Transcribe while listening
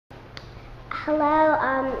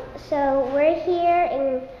Hello, so we're here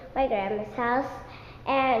in my grandma's house,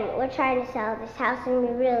 and we're trying to sell this house, and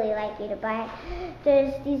we'd really like you to buy it.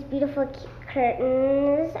 There's these beautiful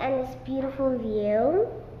curtains and this beautiful view,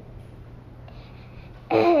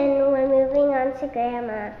 and we're moving on to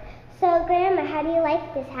Grandma. So, Grandma, how do you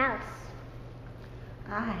like this house?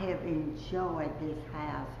 I have enjoyed this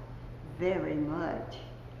house very much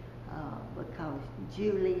because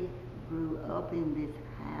Julie grew up in this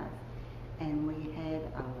house, and we had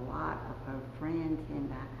a lot of her friends in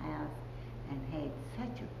the house and had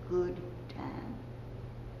such a good time.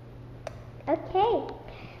 Okay,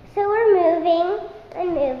 so we're moving and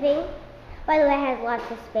moving. By the way, it has lots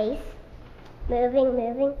of space.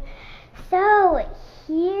 Moving. So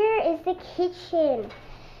here is the kitchen.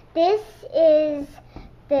 This is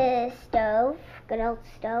the stove, good old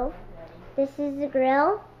stove. This is the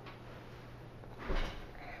grill.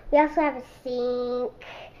 We also have a sink.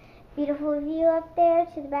 Beautiful view up there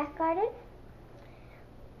to the back garden.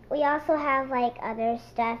 We also have like other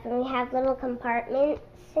stuff, and we have little compartments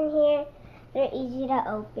in here. They're easy to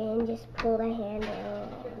open, just pull the handle.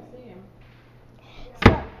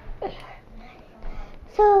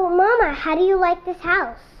 So Mama, how do you like this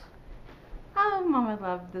house? Oh, Mama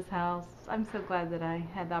loved this house. I'm so glad that I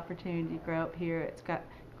had the opportunity to grow up here. It's got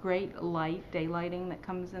great daylighting that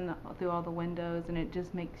comes in through all the windows, and it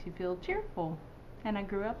just makes you feel cheerful. And I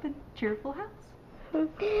grew up in a cheerful house.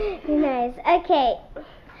 Nice. Okay,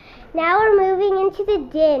 now we're moving into the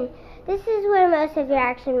den. This is where most of your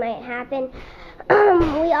action might happen.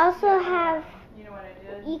 We also have,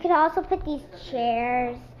 you could also put these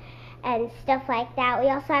chairs and stuff like that.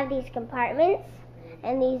 We also have these compartments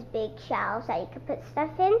and these big shelves that you could put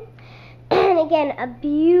stuff in. And again, a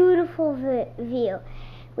beautiful view.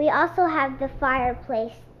 We also have the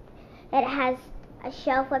fireplace that has a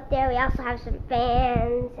shelf up there. We also have some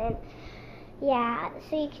fans, and yeah,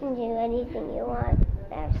 so you can do anything you want.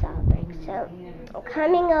 That's all right. So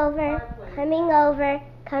coming over,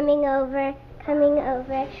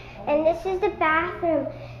 and this is the bathroom.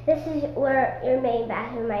 This is where your main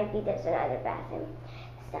bathroom might be. There's another bathroom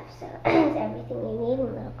stuff. So it's everything you need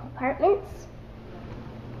in little compartments.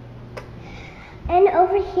 And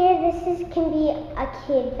over here, can be a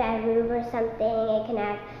kid bedroom or something. It can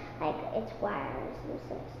have like its wires and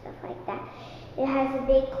stuff like that. It has a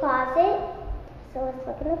big closet. So let's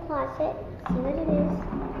look in the closet, see what it is.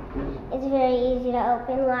 It's very easy to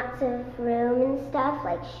open, lots of room and stuff,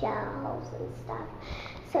 like shelves and stuff.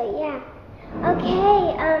 So yeah.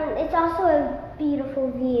 Okay, it's also a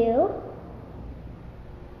beautiful view.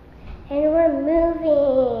 And we're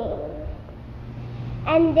moving.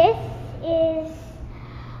 And this is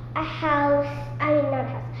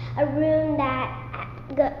a room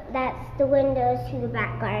that's the windows to the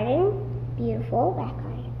back garden. Beautiful back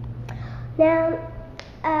garden. Now,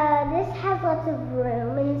 this has lots of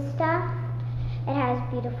room and stuff. It has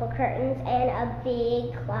beautiful curtains and a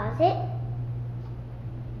big closet.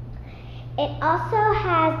 It also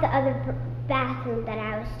has the other bathroom that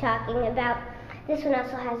I was talking about. This one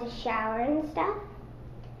also has a shower and stuff.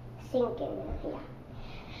 Sink in there, yeah.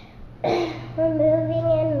 We're moving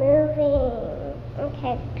and moving.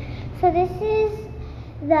 Okay, so this is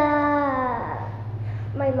my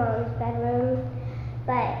mom's bedroom,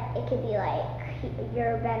 but it could be like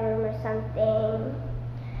your bedroom or something.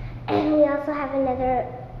 And we also have another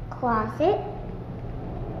closet.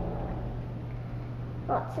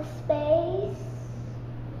 Lots of space.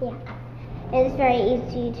 Yeah, and it's very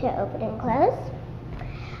easy to open and close.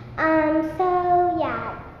 So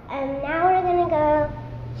yeah, and now we're gonna go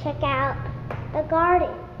check out the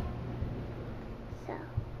garden. So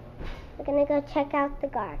we're gonna go check out the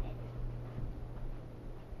garden.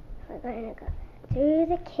 We're gonna go through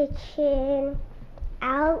the kitchen,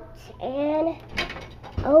 out, and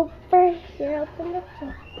over here, open the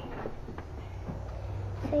door.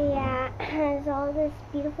 So yeah, it has all this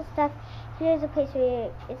beautiful stuff. Here's a place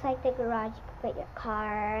where it's like the garage, you can put your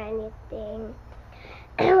car or anything.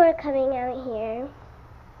 We're coming out here.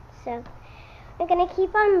 So we're gonna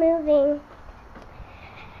keep on moving.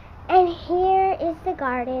 And here is the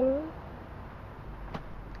garden.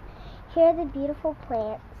 Here are the beautiful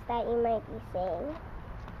plants that you might be seeing.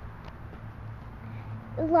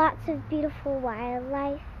 Lots of beautiful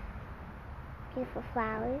wildlife, beautiful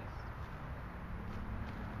flowers.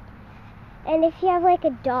 And if you have like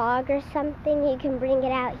a dog or something, you can bring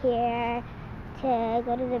it out here to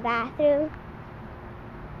go to the bathroom.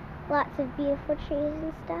 Lots of beautiful trees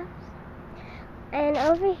and stuff. And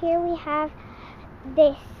over here we have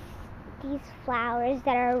these flowers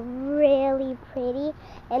that are really pretty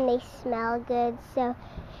and they smell good. So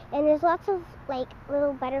And there's lots of like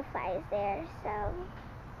little butterflies there, so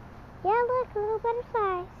yeah, look, little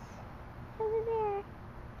butterflies over there.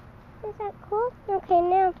 Is that cool? Okay,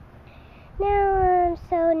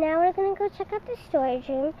 so now we're gonna go check out the storage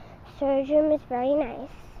room. Storage room is very nice.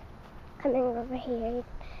 Coming over here, you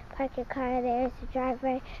park your car there, it's a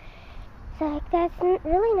driveway. So like that's a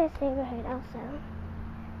really nice neighborhood also.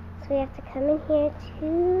 So we have to come in here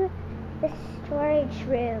to the storage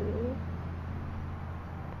room.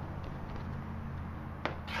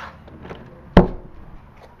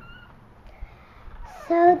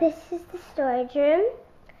 So this is the storage room.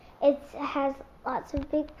 It has lots of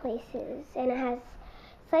big places, and it's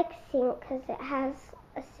like a sink because it has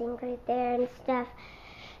a sink right there and stuff.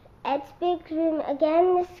 It's big room.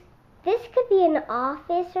 Again, this could be an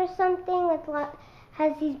office or something with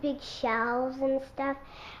has these big shelves and stuff.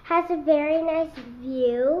 Has a very nice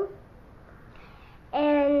view,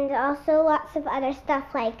 and also lots of other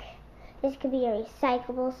stuff like this could be a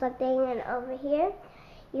recyclable something. And over here,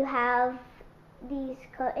 you have these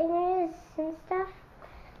containers and stuff.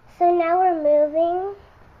 So now we're moving,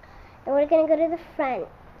 and we're gonna go to the front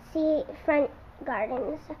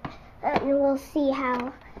garden, and we'll see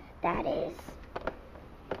how that is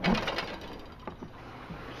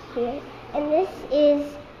here. And this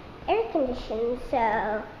is air conditioned,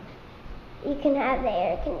 so you can have the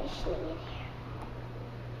air conditioning in here.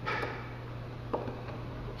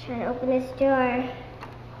 Trying to open this door.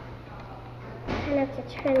 Kind of have to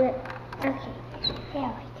turn it. Okay,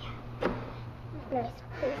 there we go. Nice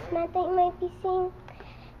placement that you might be seeing.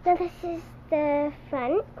 Now this is the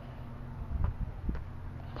front.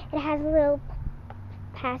 It has a little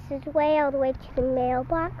passageway all the way to the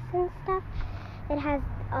mailbox and stuff. It has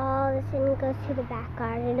all this, and it goes to the back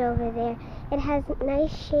garden over there. It has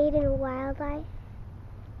nice shade and wildlife.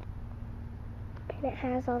 And it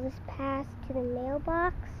has all this pass to the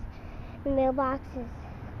mailbox. The mailbox is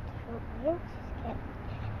different branches.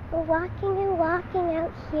 We're walking and walking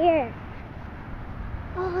out here.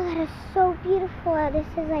 Oh, that is so beautiful. This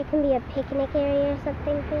is like can be a picnic area or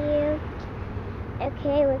something for you.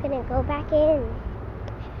 Okay, we're gonna go back in.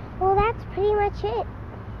 Well, that's pretty much it.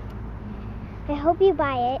 I hope you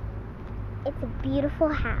buy it. It's a beautiful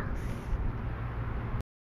house.